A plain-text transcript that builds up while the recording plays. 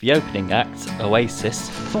The opening act, Oasis,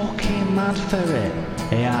 Fucking mad for it.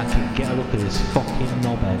 Yeah, I can get up at his fucking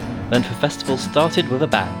knobhead. then the festival started with a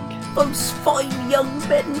bang. Those fine young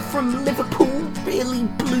men from Liverpool really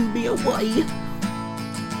blew me away.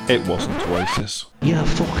 It wasn't Oasis. You're a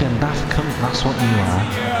fucking daft cunt, that's what you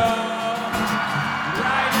are.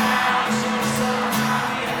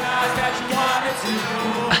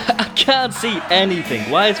 I can't see anything.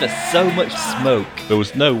 Why is there so much smoke? There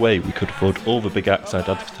was no way we could afford all the big acts I'd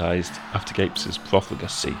advertised after Gapes'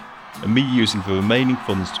 profligacy, and me using the remaining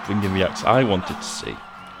funds to bring in the acts I wanted to see.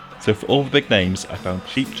 So for all the big names, I found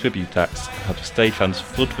cheap tribute acts and had the stage hands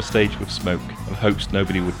flood the stage with smoke and hopes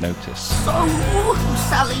nobody would notice. So,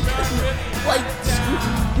 Sally, wait,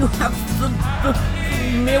 you have the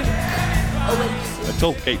milk Oasis. I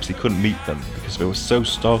told Gapes he couldn't meet them because they were so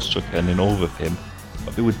starstruck and in awe of him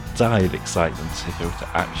that they would die of excitement if they were to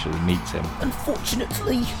actually meet him.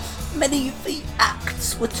 Unfortunately, many of the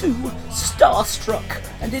acts were too starstruck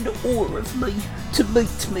and in awe of me to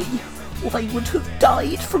meet me, or they would have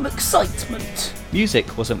died from excitement.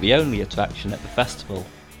 Music wasn't the only attraction at the festival.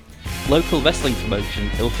 Local wrestling promotion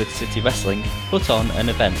Ilford City Wrestling put on an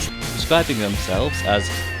event describing themselves as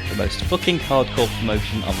the most fucking hardcore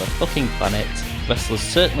promotion on the fucking planet. Wrestlers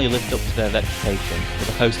certainly lived up to their reputation with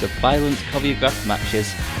a host of violent choreographed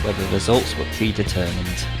matches where the results were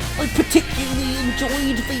predetermined. I particularly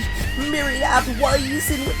enjoyed the myriad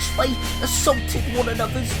ways in which they assaulted one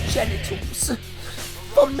another's genitals.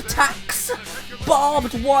 Thumbtacks,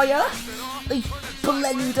 barbed wire, a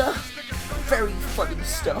blender, very funny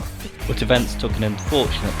stuff. But events took an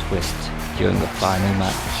unfortunate twist during the final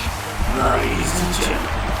match. Ladies and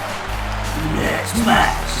gentlemen, next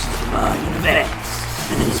match is the main event,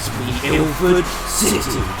 and it's the Ilford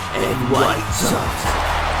City Heavyweight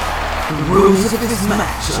title. The rules of this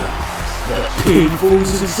match are that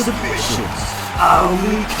pinfalls and submissions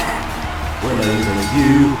only count when either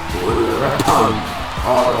you or your opponent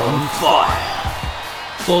are on fire.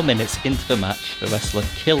 4 minutes into the match, the wrestler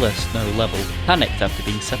Killer Snow Level panicked after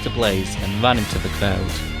being set ablaze and ran into the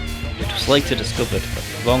crowd. It was later discovered that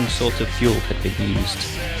the wrong sort of fuel had been used.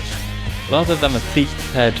 Rather than the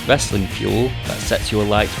pre-prepared wrestling fuel that sets you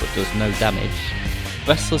alight but does no damage,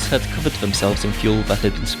 wrestlers had covered themselves in fuel that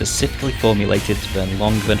had been specifically formulated to burn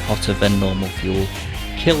longer and hotter than normal fuel.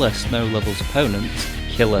 Killer Snow Level's opponent,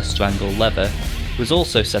 Killer Strangle Leather, was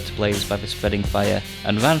also set ablaze by the spreading fire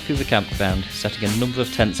and ran through the campground, setting a number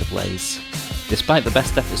of tents ablaze. Despite the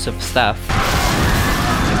best efforts of the staff,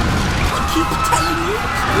 I keep telling you,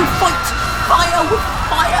 you fight fire with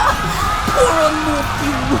fire. Pour on more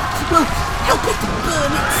fuel will help it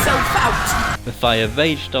burn itself out. the fire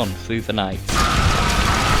raged on through the night,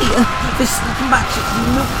 Here, this magic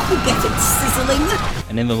milk will get it sizzling.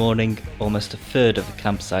 and in the morning, almost a third of the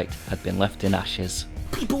campsite had been left in ashes.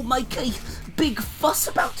 People make a big fuss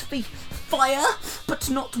about the fire, but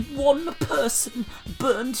not one person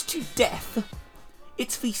burned to death.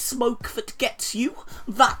 It's the smoke that gets you.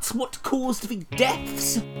 That's what caused the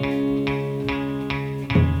deaths.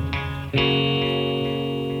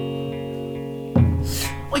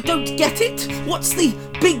 I don't get it. What's the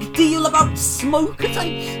big deal about smoke at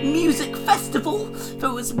a music festival?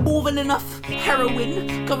 There was more than enough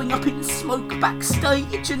heroin going up in smoke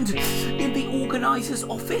backstage and in the organiser's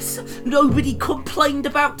office. Nobody complained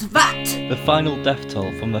about that. The final death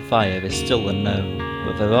toll from the fire is still unknown,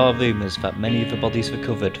 but there are rumours that many of the bodies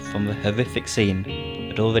recovered from the horrific scene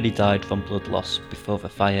had already died from blood loss before the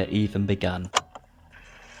fire even began.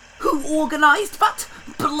 Who organised that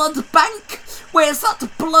blood bank? Where's that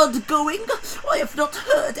blood going? I have not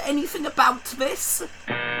heard anything about this.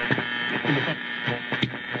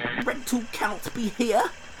 Rental cannot be here.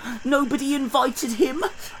 Nobody invited him.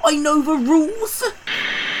 I know the rules.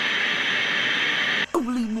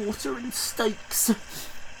 Holy water and stakes.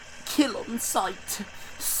 Kill on sight.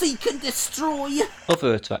 Seek and destroy.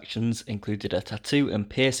 Other attractions included a tattoo and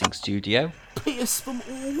piercing studio Pierce them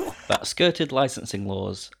all. that skirted licensing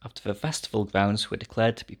laws after the festival grounds were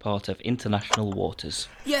declared to be part of international waters,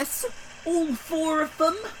 Yes, all four of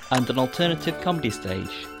them. and an alternative comedy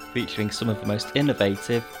stage featuring some of the most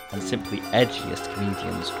innovative and simply edgiest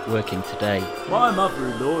comedians working today. My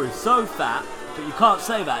mother-in-law is so fat, but you can't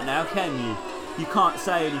say that now, can you? You can't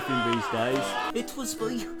say anything these days. It was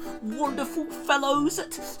the wonderful fellows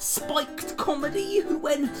at Spiked Comedy who,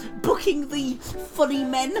 when booking the funny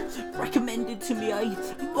men, recommended to me a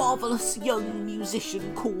marvellous young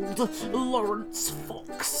musician called Lawrence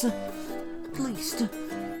Fox. At least,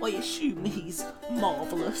 I assume he's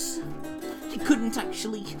marvellous. He couldn't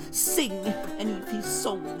actually sing any of his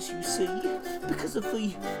songs, you see, because of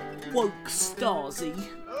the woke Stasi.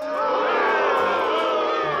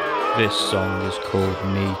 This song is called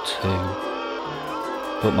Me Too,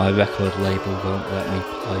 but my record label won't let me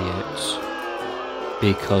play it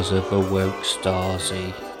because of a woke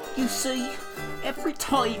Stasi. You see, every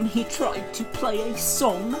time he tried to play a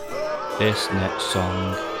song, This next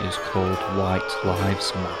song is called White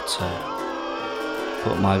Lives Matter,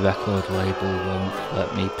 but my record label won't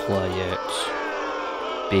let me play it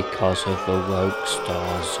because of the woke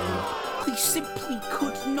Stasi. he simply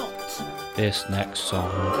could not. This next song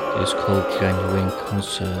is called Genuine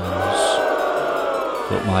Concerns,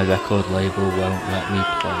 but my record label won't let me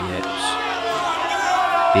play it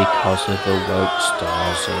because of the woke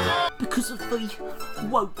Stasi. Because of the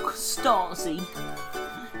woke Stasi.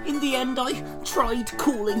 In the end, I tried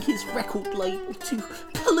calling his record label to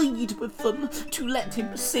plead with them to let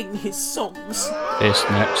him sing his songs. This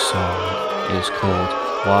next song is called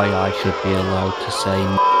Why I Should Be Allowed to Say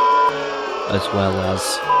as well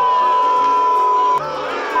as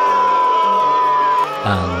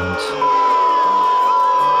and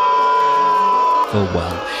the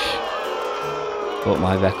Welsh, but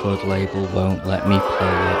my record label won't let me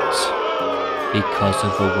play it because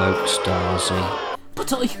of the woke Stasi.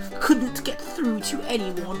 But I couldn't get through to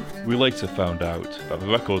anyone. We later found out that the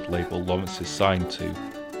record label Lawrence is signed to,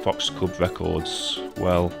 Fox Club Records,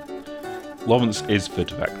 well, Lawrence is the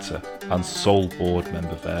director and sole board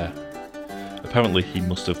member there. Apparently he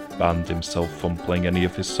must have banned himself from playing any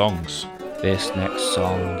of his songs. This next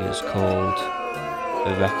song is called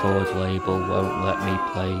The Record Label Won't Let Me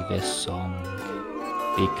Play This Song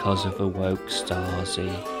because of the woke Stasi,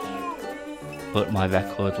 but my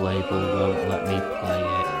record label won't let me play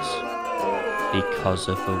it because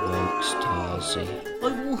of the woke Stasi. I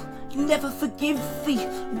will never forgive the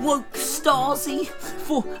woke Stasi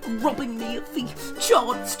for robbing me of the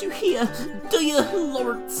chance to hear dear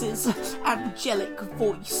Lawrence's angelic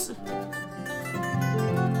voice.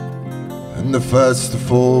 And the first to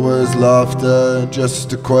fall was laughter, just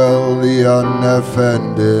to quell the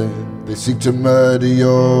unoffended. They seek to murder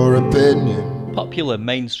your opinion. Popular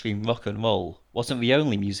mainstream rock and roll wasn't the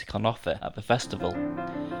only music on offer at the festival.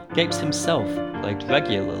 Gapes himself played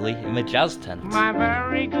regularly in the jazz tent. My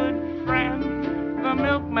very good friend, the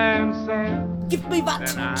milkman said, Give me that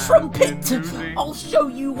trumpet! I'll show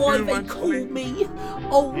you why they call me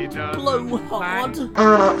Old Blowhard. sounds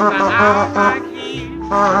like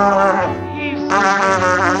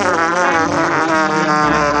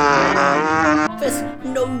There's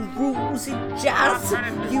no rules in jazz.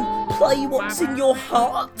 You play what's in your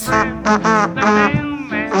heart.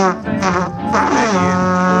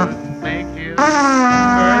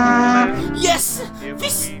 Yes,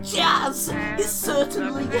 this jazz is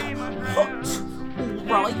certainly hot,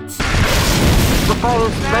 alright.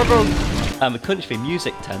 And the country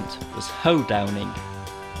music tent was hoedowning,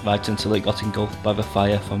 right until it got engulfed by the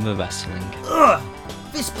fire from the wrestling. Ugh,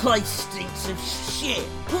 this place stinks of shit.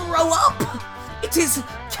 Grow up! It is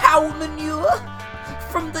cow manure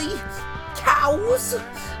from the cows,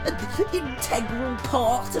 an integral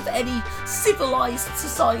part of any civilised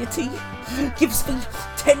society. Gives the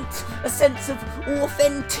tent a sense of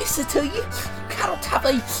authenticity. You cannot have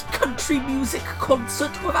a country music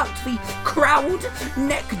concert without the crowd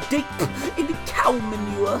neck deep in cow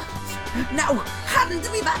manure. Now, hand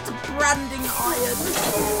me that branding iron.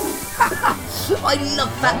 I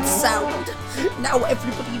love that sound. Now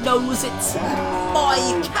everybody knows it's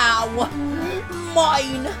my cow.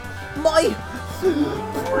 Mine. My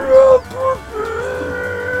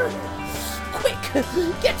Quick,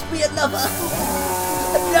 get me another.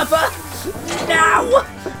 Now,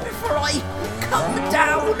 before I come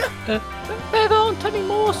down. There aren't any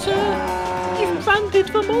more, sir. You've branded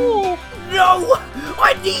them all. No,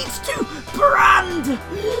 I need to brand.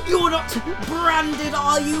 You're not branded,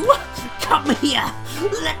 are you? Come here.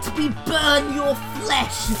 Let me burn your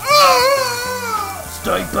flesh.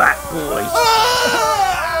 Stay back, boys.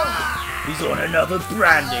 He's on another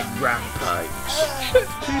branding rampage.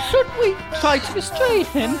 Should we try to restrain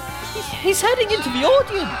him? He's heading into the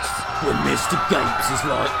audience. When Mr. Gapes is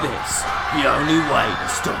like this, the only way to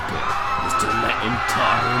stop him is to let him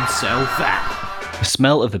tire himself out. The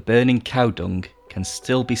smell of the burning cow dung can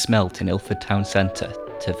still be smelt in Ilford Town Centre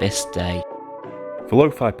to this day. The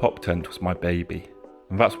Lo-Fi Pop tent was my baby,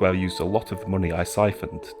 and that's where I used a lot of the money I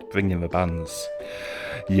siphoned to bring in the bands.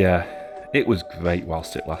 Yeah, it was great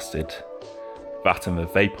whilst it lasted. That and the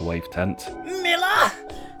Vaporwave tent. Miller,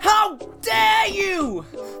 how dare you?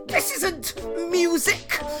 This isn't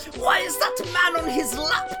music. Why is that man on his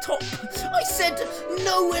laptop? I said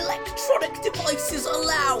no electronic devices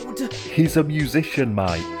allowed. He's a musician,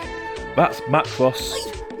 Mike. That's Macross.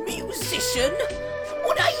 A musician?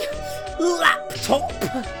 On a laptop?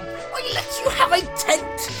 let you have a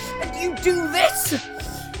tent and you do this?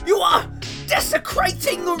 You are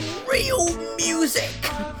desecrating real music.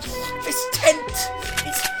 This tent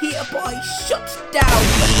is hereby shut down.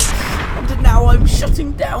 And now I'm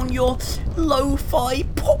shutting down your lo-fi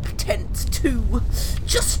pop tent too,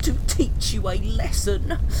 just to teach you a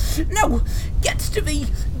lesson. Now get to the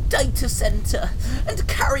data center and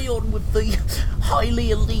carry on with the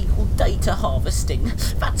highly illegal data harvesting.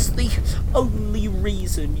 That's the only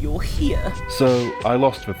reason you're here. So I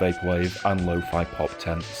lost the Vaporwave and lo-fi pop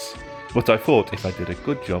tents. But I thought if I did a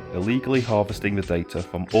good job illegally harvesting the data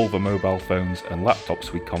from all the mobile phones and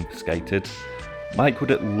laptops we confiscated, Mike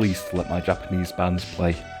would at least let my Japanese bands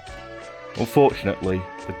play. Unfortunately,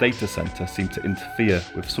 the data center seemed to interfere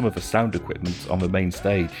with some of the sound equipment on the main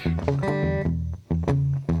stage.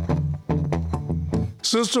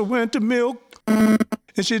 Sister went to milk, and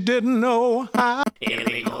she didn't know how.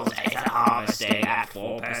 Illegal data harvesting at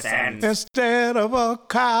 4%. Instead of a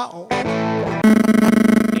cow.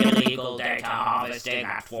 Illegal data harvesting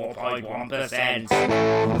at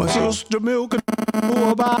 4.1%. My sister milk knew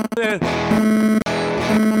about it.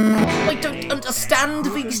 I don't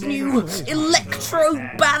understand these new electro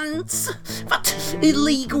bands. That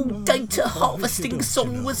illegal data harvesting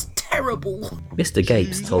song was terrible. Mr.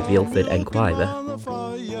 Gapes told the Ilford Enquirer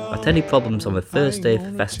that any problems on the first day of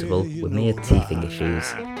the festival were mere teething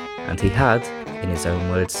issues, and he had, in his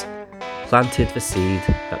own words, planted the seed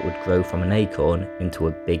that would grow from an acorn into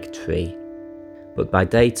a big tree. But by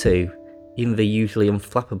day 2, even the usually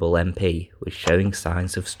unflappable MP was showing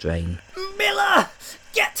signs of strain. Miller,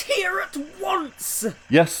 get here at once!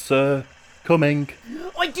 Yes, sir. Coming.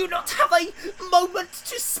 I do not have a moment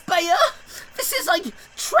to spare. This is a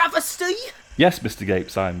travesty. Yes, Mr.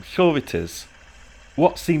 Gapes, I'm sure it is.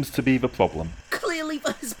 What seems to be the problem? Clearly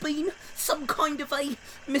there has been some kind of a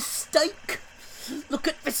mistake. Look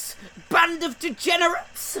at this band of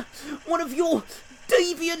degenerates. One of your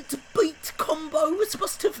deviant beat combos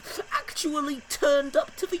must have actually turned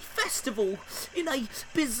up to the festival in a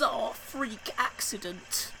bizarre freak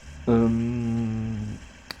accident.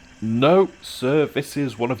 No, sir, this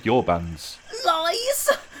is one of your bands. Lies!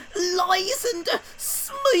 Lies and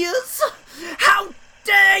smears! How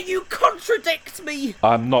dare you contradict me!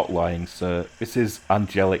 I'm not lying, sir. This is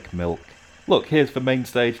Angelic Milk. Look, here's the main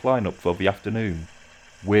stage lineup for the afternoon.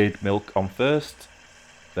 Weird Milk on first,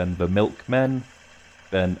 then the Milkmen,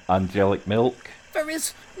 then Angelic Milk. There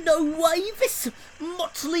is no way this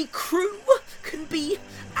motley crew can be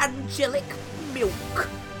Angelic Milk.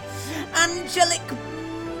 Angelic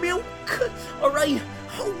Milk are a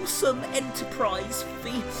wholesome enterprise for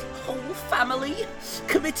the whole family,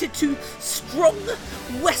 committed to strong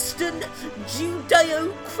Western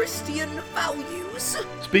Judeo-Christian values.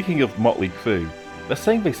 Speaking of Motley Crue, they're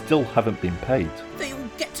saying they still haven't been paid. They'll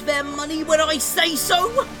get their money when I say so.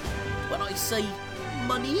 When I say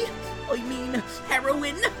money, I mean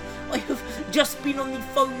heroin. I have just been on the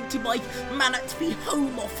phone to my man at the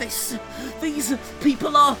Home Office. These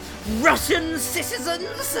people are Russian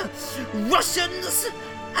citizens, Russians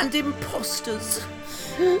and imposters.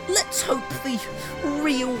 Let's hope the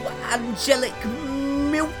real Angelic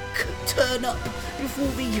Milk turn up before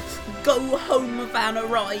the go-home van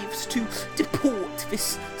arrives to deport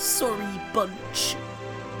this sorry bunch.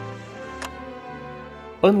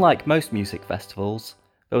 Unlike most music festivals,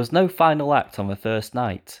 there was no final act on the first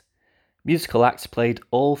night. Musical acts played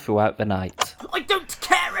all throughout the night. I don't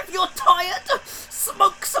care if you're tired!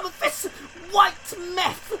 Smoke some of this white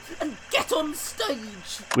meth and get on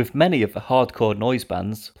stage! With many of the hardcore noise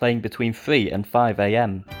bands playing between 3 and 5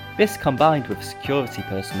 AM. This, combined with security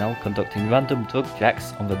personnel conducting random drug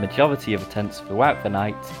checks on the majority of the tents throughout the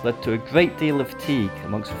night, led to a great deal of fatigue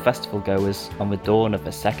amongst the festival goers on the dawn of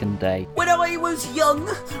the second day. When I was young,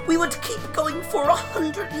 we would keep going for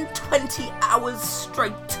 120 hours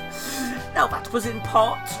straight. Now that was in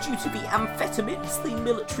part due to the amphetamines the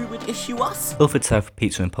military would issue us. Ilford South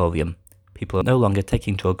Pizza Emporium. People are no longer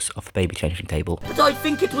taking drugs off the baby changing table. But I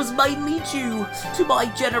think it was mainly due to my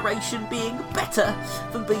generation being better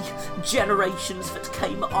than the generations that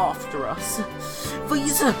came after us.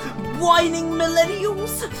 These whining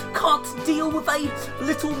millennials can't deal with a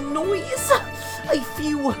little noise, a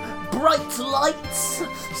few bright lights,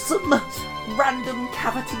 some random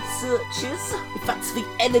cavity searches. If that's the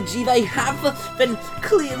energy they have, then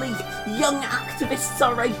clearly young activists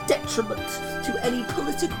are a detriment to any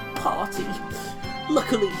political party.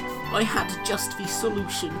 Luckily, I had just the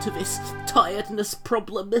solution to this tiredness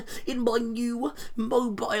problem in my new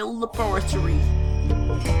mobile laboratory.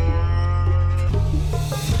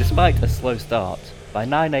 Despite a slow start, by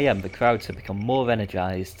 9 AM the crowds had become more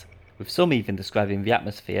energised, with some even describing the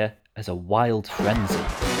atmosphere as a wild frenzy.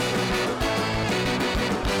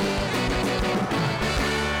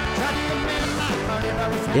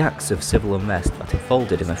 The acts of civil unrest that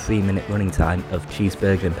unfolded in the 3-minute running time of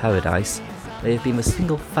Cheeseburger in Paradise may have been the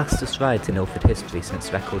single fastest riots in Ilford history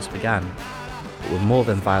since records began, but were more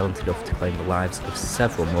than violent enough to claim the lives of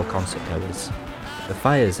several more concert goers. The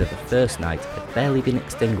fires of the first night had barely been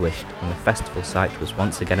extinguished when the festival site was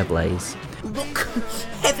once again ablaze. Look,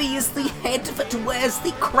 heavy is the head that wears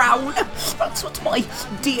the crown. That's what my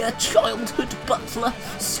dear childhood butler,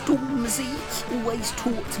 Stormzy, always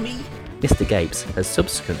taught me. Mr. Gapes has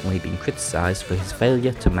subsequently been criticised for his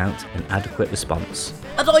failure to mount an adequate response.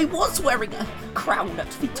 And I was wearing a crown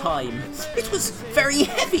at the time. It was very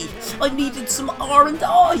heavy. I needed some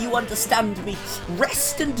R&R, you understand me.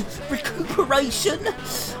 Rest and recuperation.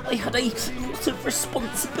 I had a lot of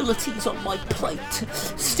responsibilities on my plate.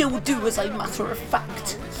 Still do, as a matter of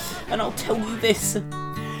fact. And I'll tell you this.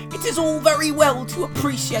 It is all very well to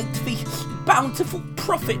appreciate the bountiful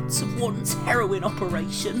profits of one's heroin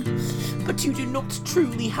operation, but you do not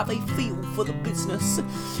truly have a feel for the business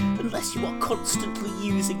unless you are constantly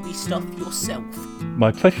using the stuff yourself.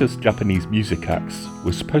 My precious Japanese music acts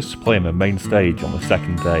were supposed to play on the main stage on the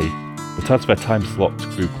second day, but as their time slots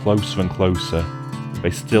grew closer and closer,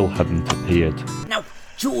 they still hadn't appeared. Now,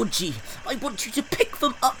 Georgie, I want you to pick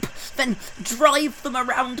them up, then drive them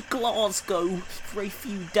around Glasgow for a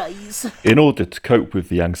few days. In order to cope with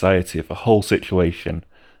the anxiety of the whole situation,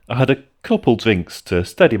 I had a couple drinks to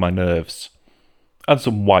steady my nerves, and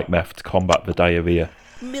some white meth to combat the diarrhea.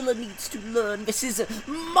 Miller needs to learn this is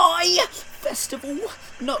my festival,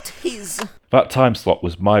 not his. That time slot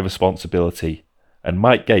was my responsibility, and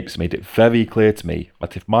Mike Gapes made it very clear to me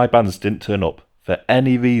that if my bands didn't turn up for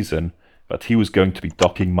any reason, that he was going to be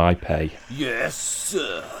docking my pay. Yes,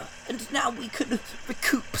 sir. And now we can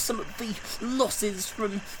recoup some of the losses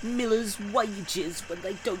from Miller's wages when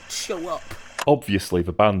they don't show up. Obviously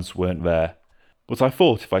the bands weren't there, but I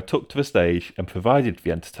thought if I took to the stage and provided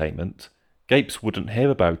the entertainment, Gapes wouldn't hear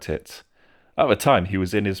about it. At the time he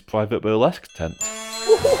was in his private burlesque tent.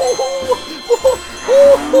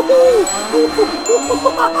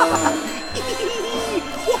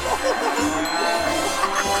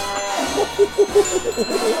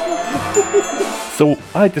 So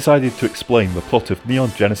I decided to explain the plot of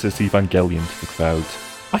Neon Genesis Evangelion to the crowd.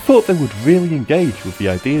 I thought they would really engage with the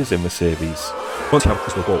ideas in the series. Once you have a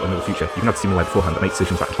crystal ball and know the future, you can have the stimuli beforehand that make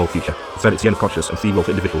decisions that control the future. Instead, it's the end of consciousness and free will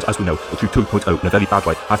for individuals, as we know, but through 2.0 in a very bad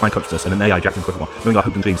way, high-flying consciousness and an AI jacking for everyone, knowing our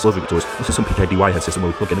hopes and dreams slowly to us. This is some PKDY head system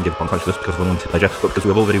where we plug in and give upon consciousness because of unlimited pleasure, but because we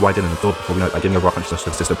have already wired in and absorbed before we know it by giving over our consciousness to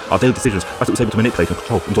the system. Our daily decisions, that's what was able to manipulate and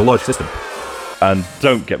control into a large system. And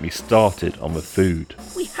don't get me started on the food.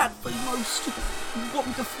 We had the most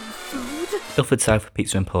wonderful food. Ilford South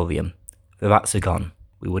Pizza Emporium. The rats are gone.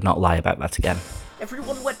 We would not lie about that again.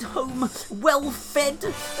 Everyone went home well fed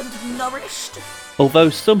and nourished. Although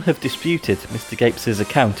some have disputed Mr. Gapes'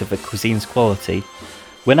 account of the cuisine's quality,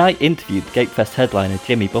 when I interviewed Gapefest headliner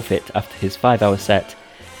Jimmy Buffett after his 5-hour set,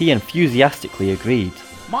 he enthusiastically agreed.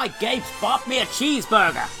 My Gapes bought me a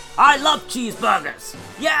cheeseburger. I love cheeseburgers.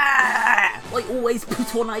 Yeah! I always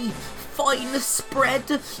put on a fine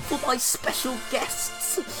spread for my special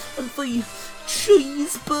guests, and the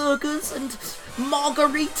cheeseburgers and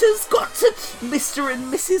margaritas got Mr.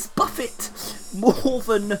 and Mrs. Buffett more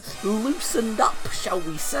than loosened up, shall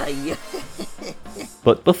we say.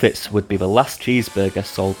 But Buffett's would be the last cheeseburger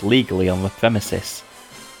sold legally on the premises.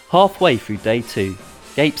 Halfway through day 2,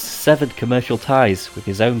 Gapes severed commercial ties with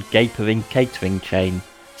his own gapering catering chain,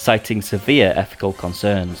 citing severe ethical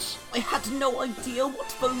concerns. I had no idea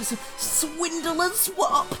what those swindlers were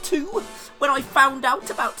up to. When I found out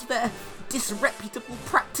about their disreputable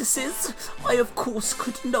practices, I of course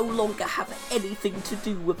could no longer have anything to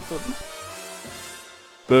do with them.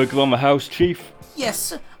 Burger on the house, Chief?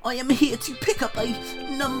 Yes, I am here to pick up a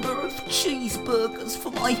number of cheeseburgers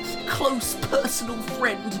for my close personal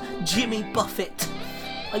friend, Jimmy Buffett.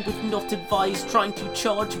 I would not advise trying to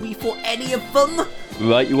charge me for any of them.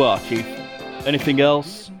 Right you are, Chief. Anything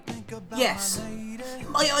else? Yes.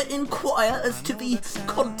 May I inquire as to the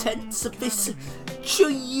contents of this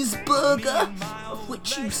cheeseburger of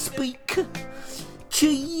which you speak?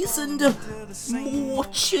 Cheese and more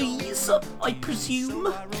cheese, I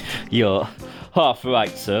presume? You're half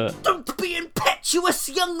right, sir. Don't be impetuous,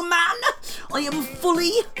 young man! I am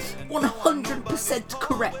fully 100%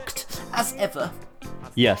 correct, as ever.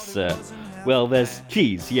 Yes, sir. Well, there's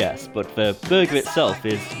cheese, yes, but the burger itself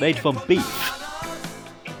is made from beef.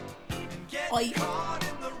 I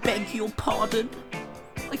beg your pardon.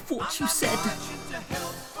 I thought you said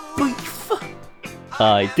beef.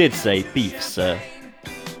 I did say beef, sir.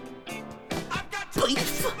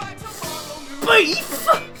 Beef? Beef?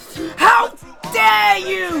 How dare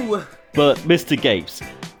you! But, Mr. Gapes,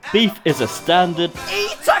 beef is a standard...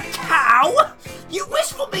 Eat a cow? You wish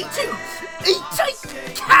for me to eat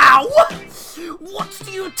a cow? What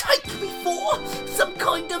do you take me for? Some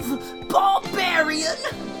kind of barbarian?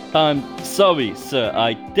 I'm sorry, sir,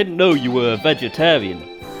 I didn't know you were a vegetarian.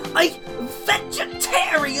 A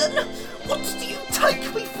vegetarian? What do you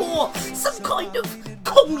take me for? Some kind of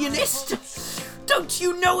communist? Don't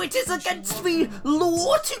you know it is against the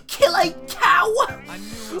law to kill a cow?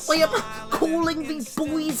 I am calling the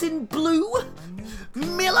boys in blue.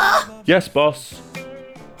 Miller? Yes, boss.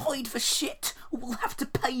 Hide for shit, or we'll have to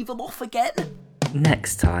pay them off again.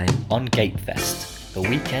 Next time on Gapefest, the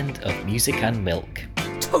weekend of music and milk.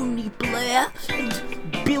 Tony Blair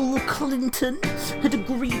and Bill Clinton had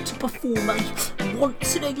agreed to perform a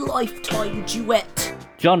once-in-a-lifetime duet.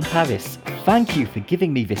 John Harris, thank you for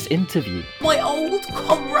giving me this interview. My old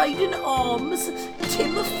comrade in arms,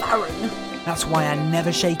 Tim Farron. That's why I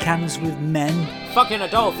never shake hands with men. Fucking a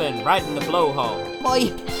dolphin right in the blowhole. My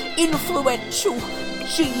influential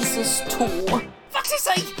Jesus tour. That is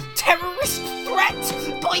a terrorist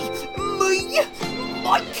threat by me,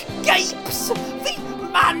 Mike Gapes, the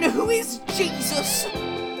man who is Jesus.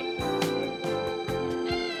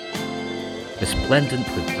 Resplendent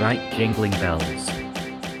with bright jingling bells,